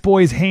nice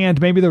boy's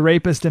hand, maybe the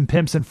rapists and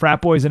pimps and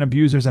frat boys and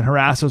abusers and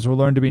harassers will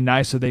learn to be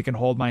nice so they can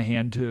hold my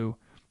hand too.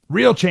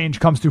 Real change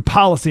comes through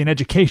policy and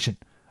education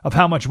of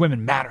how much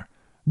women matter.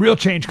 Real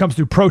change comes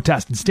through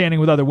protest and standing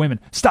with other women.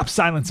 Stop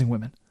silencing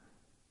women.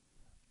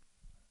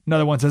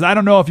 Another one says, I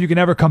don't know if you can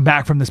ever come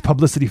back from this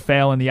publicity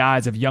fail in the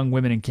eyes of young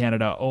women in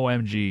Canada.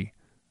 OMG.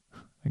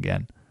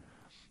 Again.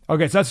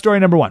 Okay, so that's story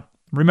number one.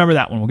 Remember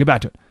that one. We'll get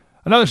back to it.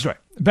 Another story.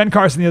 Ben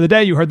Carson the other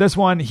day, you heard this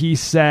one. He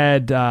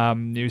said,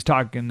 he was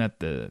talking at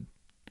the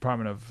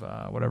Department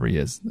of whatever he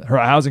is,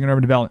 Housing and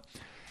Urban Development.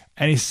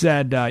 And he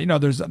said,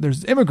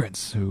 there's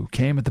immigrants who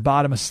came at the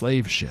bottom of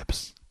slave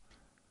ships.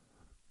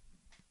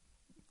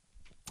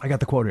 I got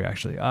the quote here,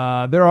 actually.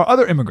 There are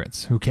other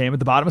immigrants who came at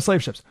the bottom of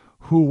slave ships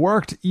who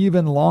worked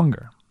even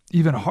longer,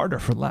 even harder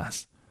for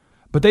less.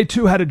 But they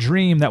too had a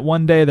dream that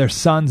one day their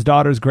sons,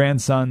 daughters,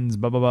 grandsons,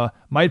 blah, blah, blah,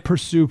 might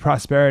pursue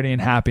prosperity and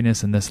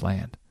happiness in this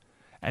land.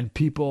 And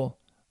people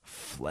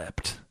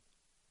flipped.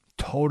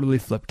 Totally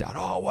flipped out.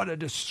 Oh, what a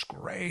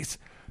disgrace.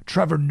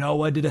 Trevor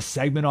Noah did a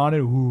segment on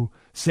it.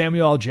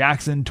 Samuel L.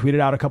 Jackson tweeted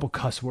out a couple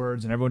cuss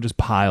words and everyone just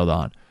piled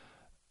on.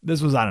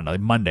 This was, I don't know,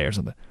 like Monday or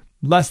something.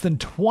 Less than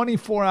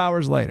 24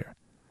 hours later,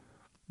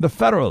 the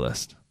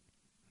Federalist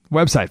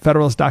website,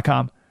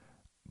 federalist.com,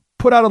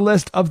 put out a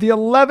list of the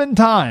 11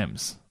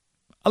 times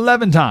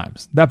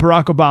that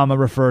Barack Obama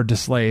referred to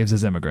slaves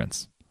as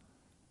immigrants.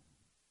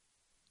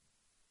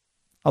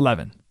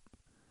 11.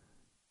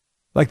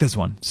 Like this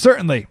one.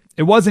 Certainly,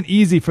 it wasn't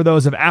easy for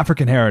those of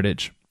African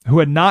heritage who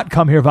had not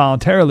come here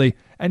voluntarily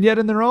and yet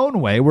in their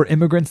own way were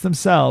immigrants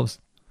themselves.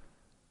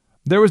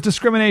 There was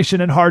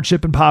discrimination and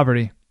hardship and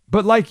poverty.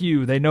 But like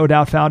you, they no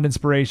doubt found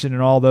inspiration in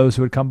all those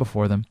who had come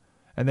before them,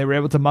 and they were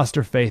able to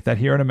muster faith that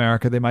here in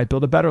America they might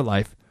build a better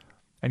life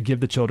and give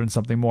their children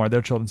something more.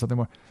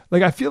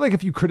 Like, I feel like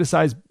if you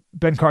criticize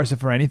Ben Carson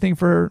for anything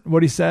for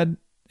what he said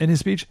in his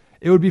speech,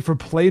 it would be for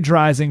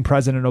plagiarizing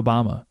President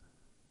Obama.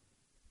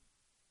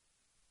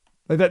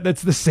 Like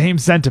that's the same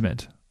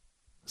sentiment.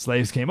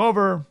 Slaves came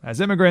over as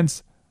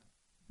immigrants,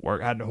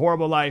 had a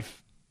horrible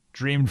life,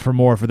 dreamed for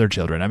more for their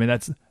children. I mean,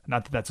 that's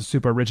not that that's a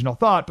super original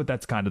thought, but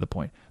that's kind of the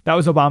point. That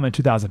was Obama in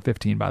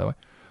 2015, by the way.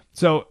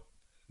 So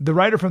the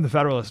writer from the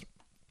Federalist,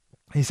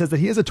 he says that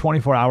he has a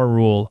 24-hour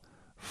rule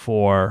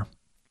for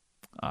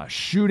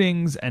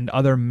shootings and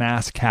other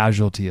mass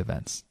casualty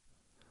events,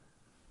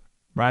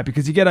 right?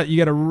 Because you get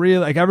a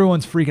real, like,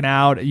 everyone's freaking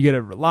out. You get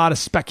a lot of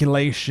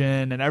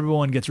speculation and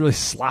everyone gets really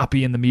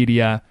sloppy in the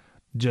media.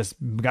 Just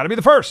got to be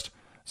the first.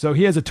 So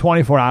he has a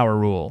 24-hour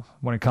rule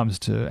when it comes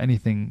to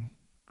anything,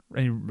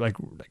 like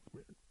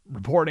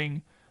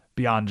reporting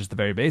beyond just the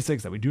very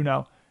basics that we do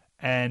know,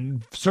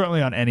 and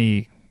certainly on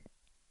any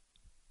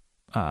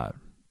like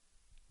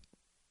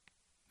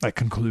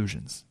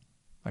conclusions,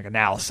 like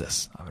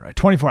analysis of it, right?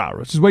 24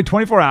 hours. Just wait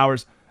 24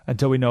 hours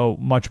until we know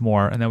much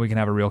more, and then we can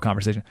have a real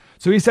conversation.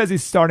 So he says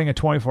he's starting a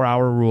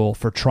 24-hour rule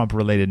for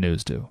Trump-related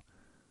news too.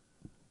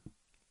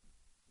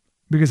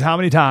 Because how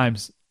many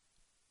times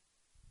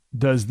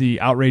does the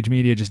outrage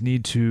media just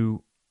need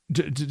to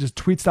just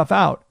tweet stuff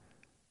out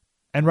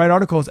and write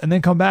articles and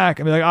then come back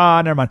and be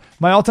like, never mind.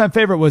 My all-time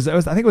favorite was I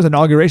think it was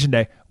Inauguration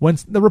Day, when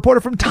the reporter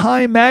from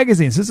Time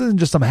Magazine, so this isn't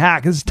just some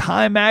hack, this is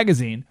Time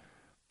Magazine,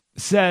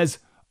 says,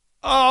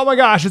 oh my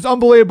gosh, it's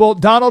unbelievable.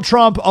 Donald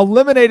Trump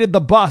eliminated the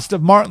bust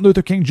of Martin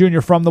Luther King Jr.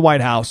 from the White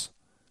House.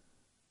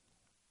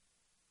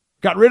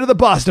 Got rid of the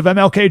bust of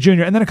MLK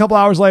Jr. And then a couple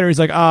hours later, he's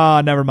like,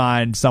 never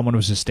mind. Someone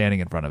was just standing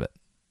in front of it.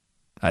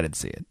 I didn't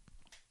see it.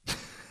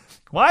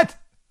 What?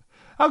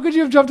 How could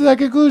you have jumped to that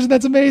conclusion?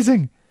 That's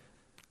amazing.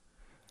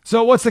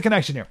 So what's the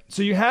connection here?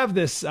 So you have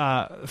this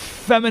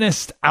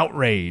feminist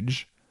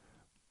outrage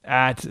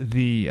at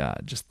the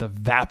just the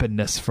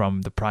vapidness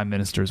from the prime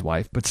minister's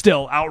wife, but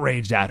still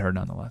outraged at her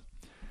nonetheless.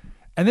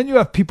 And then you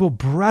have people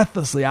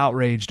breathlessly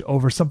outraged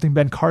over something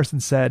Ben Carson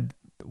said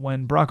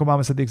when Barack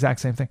Obama said the exact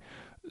same thing.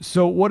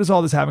 So what does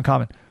all this have in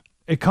common?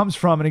 It comes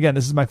from, and again,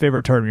 this is my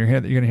favorite term. You're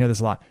going to hear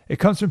this a lot. It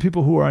comes from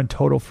people who are in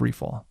total free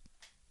fall.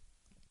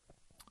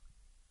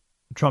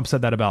 Trump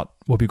said that about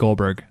Whoopi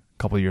Goldberg a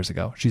couple of years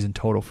ago. She's in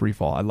total free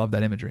fall. I love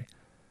that imagery.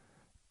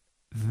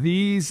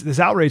 This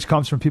outrage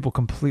comes from people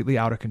completely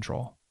out of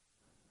control.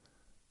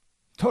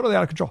 Totally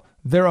out of control.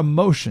 Their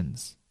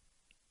emotions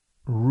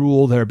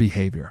rule their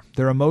behavior.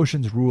 Their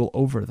emotions rule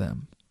over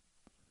them.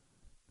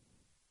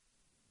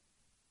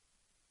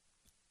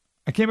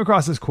 I came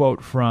across this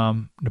quote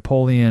from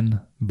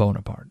Napoleon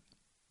Bonaparte.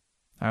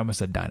 I almost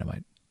said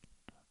dynamite.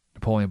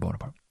 Napoleon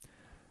Bonaparte.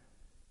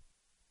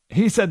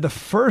 He said the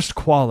first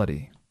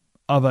quality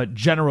of a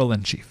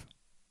general-in-chief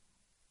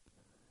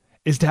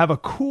is to have a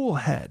cool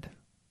head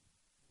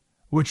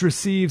which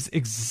receives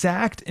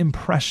exact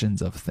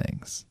impressions of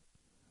things,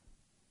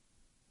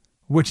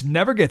 which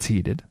never gets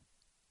heated,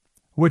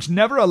 which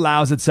never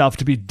allows itself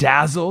to be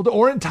dazzled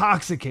or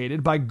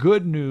intoxicated by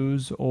good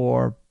news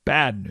or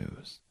bad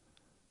news.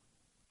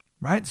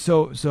 Right?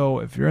 So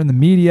if you're in the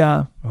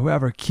media, or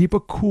whoever, keep a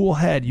cool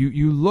head.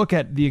 You look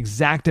at the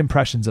exact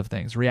impressions of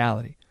things,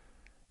 reality.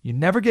 You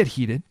never get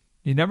heated.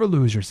 You never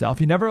lose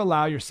yourself. You never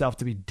allow yourself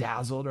to be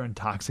dazzled or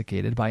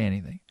intoxicated by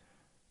anything.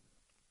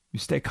 You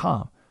stay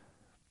calm.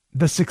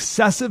 The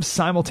successive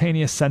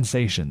simultaneous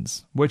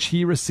sensations which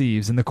he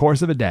receives in the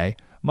course of a day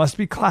must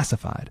be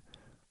classified,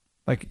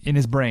 like in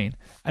his brain,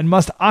 and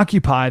must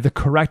occupy the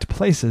correct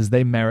places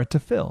they merit to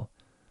fill.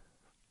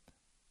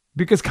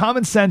 Because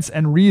common sense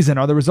and reason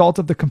are the result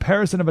of the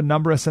comparison of a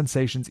number of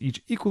sensations,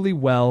 each equally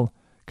well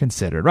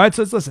considered, right?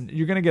 So listen,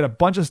 you're going to get a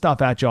bunch of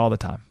stuff at you all the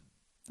time.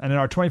 And in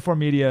our 24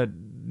 media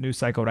news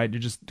cycle, right, you're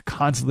just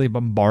constantly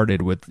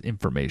bombarded with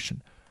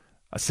information.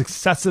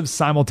 Successive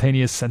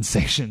simultaneous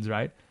sensations,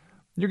 right?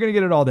 You're going to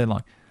get it all day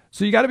long.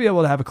 So you got to be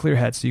able to have a clear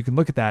head so you can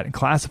look at that and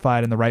classify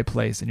it in the right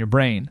place in your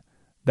brain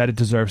that it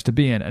deserves to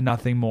be in and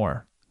nothing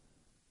more.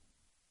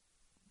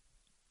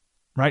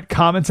 Right?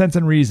 Common sense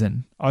and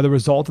reason are the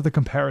result of the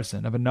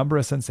comparison of a number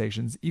of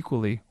sensations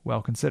equally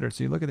well considered.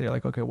 So you look at it, you're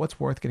like, okay, what's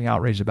worth getting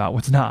outraged about?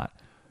 What's not?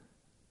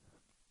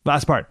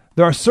 Last part.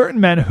 There are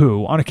certain men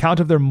who, on account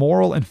of their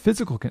moral and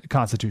physical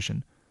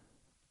constitution,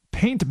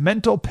 paint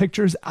mental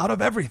pictures out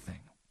of everything.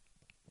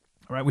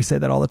 All right? We say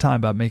that all the time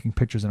about making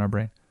pictures in our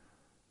brain.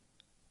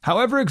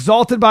 However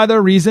exalted by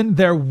their reason,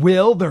 their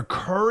will, their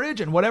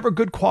courage, and whatever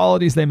good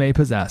qualities they may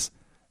possess,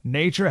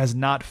 nature has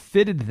not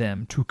fitted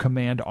them to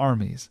command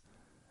armies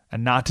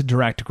and not to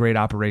direct great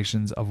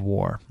operations of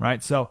war,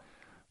 right? So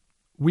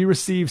we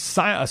receive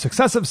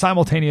successive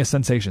simultaneous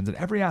sensations in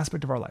every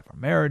aspect of our life, our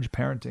marriage,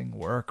 parenting,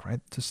 work,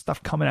 right? Just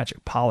stuff coming at you,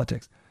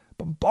 politics,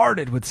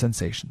 bombarded with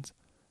sensations.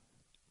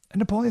 And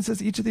Napoleon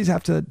says each of these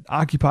have to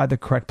occupy the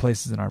correct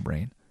places in our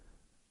brain.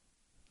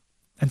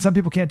 And some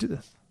people can't do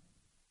this.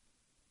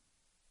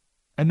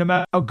 And no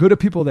matter how good of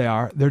people they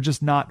are, they're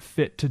just not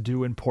fit to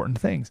do important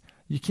things.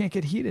 You can't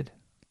get heated.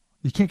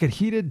 You can't get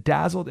heated,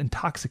 dazzled,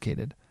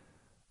 intoxicated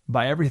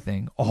by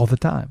everything all the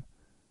time.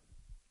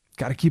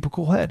 Got to keep a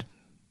cool head.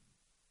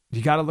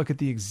 You got to look at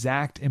the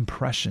exact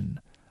impression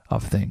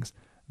of things.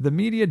 The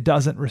media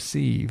doesn't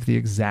receive the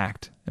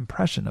exact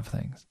impression of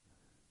things.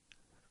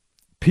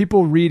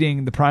 People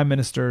reading the Prime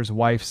Minister's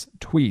wife's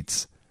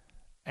tweets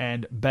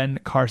and Ben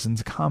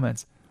Carson's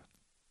comments,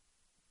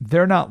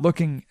 they're not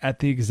looking at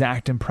the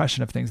exact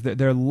impression of things.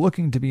 They're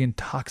looking to be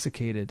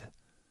intoxicated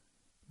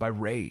by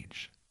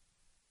rage.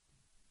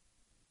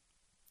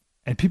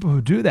 And people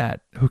who do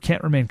that, who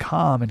can't remain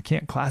calm and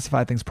can't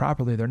classify things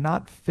properly, they're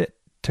not fit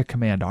to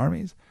command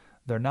armies.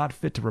 They're not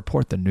fit to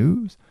report the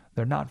news.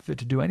 They're not fit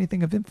to do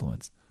anything of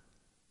influence.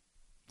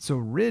 So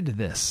rid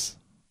this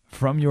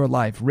from your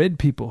life. Rid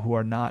people who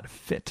are not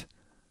fit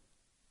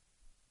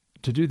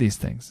to do these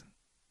things.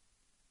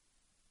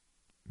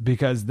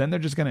 Because then they're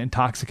just going to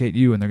intoxicate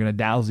you and they're going to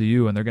dazzle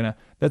you and they're going to...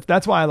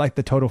 That's why I like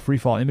the total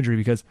freefall imagery,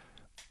 because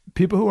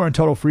people who are in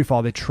total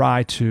freefall, they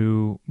try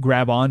to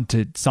grab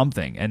onto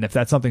something. And if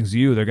that something's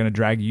you, they're going to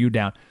drag you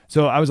down.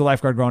 So I was a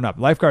lifeguard growing up.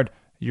 Lifeguard,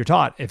 you're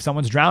taught if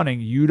someone's drowning,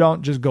 you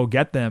don't just go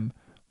get them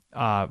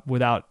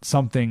without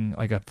something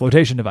like a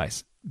flotation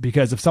device.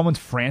 Because if someone's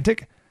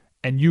frantic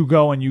and you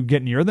go and you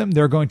get near them,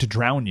 they're going to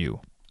drown you.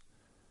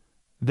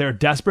 They're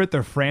desperate,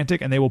 they're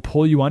frantic, and they will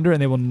pull you under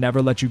and they will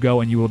never let you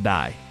go and you will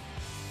die.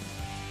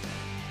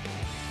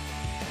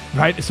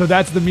 Right? So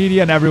that's the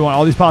media and everyone,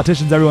 all these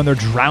politicians, everyone, they're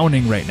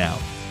drowning right now.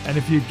 And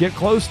if you get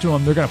close to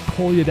them, they're going to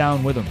pull you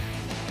down with them.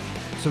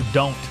 So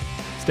don't.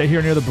 Stay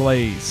here near the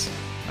blaze,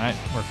 right?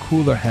 Where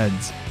cooler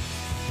heads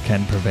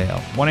can prevail.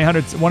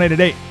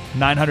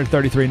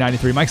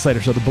 1-888-933-93. Mike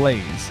Slater Show, The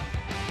Blaze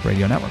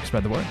Radio Network.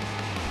 Spread the word.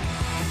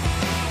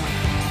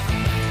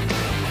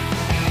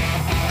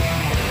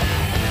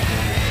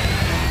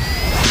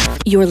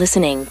 You're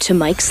listening to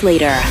Mike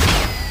Slater.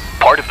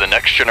 Part of the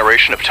next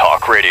generation of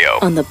talk radio.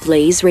 On the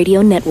Blaze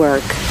Radio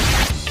Network.